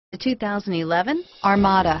The 2011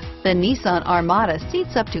 Armada. The Nissan Armada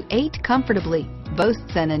seats up to 8 comfortably,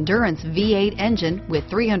 boasts an endurance V8 engine with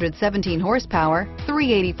 317 horsepower,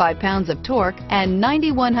 385 pounds of torque, and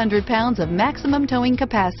 9,100 pounds of maximum towing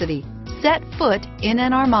capacity. Set foot in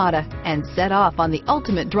an Armada and set off on the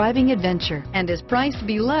ultimate driving adventure and is priced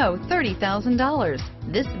below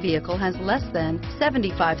 $30,000. This vehicle has less than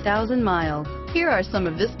 75,000 miles. Here are some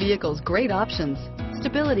of this vehicle's great options: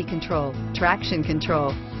 stability control, traction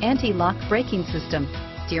control, anti-lock braking system,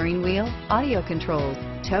 steering wheel audio controls,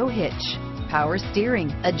 tow hitch, power steering,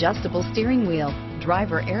 adjustable steering wheel,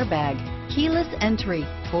 driver airbag, keyless entry,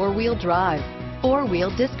 four-wheel drive,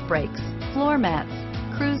 four-wheel disc brakes, floor mats,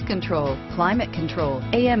 cruise control, climate control,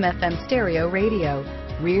 AM/FM stereo radio,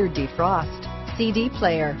 rear defrost, CD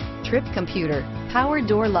player, trip computer, power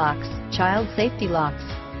door locks, child safety locks.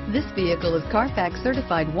 This vehicle is Carfax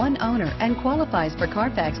certified one owner and qualifies for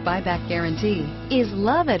Carfax buyback guarantee. Is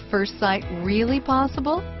love at first sight really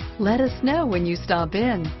possible? Let us know when you stop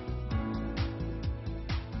in.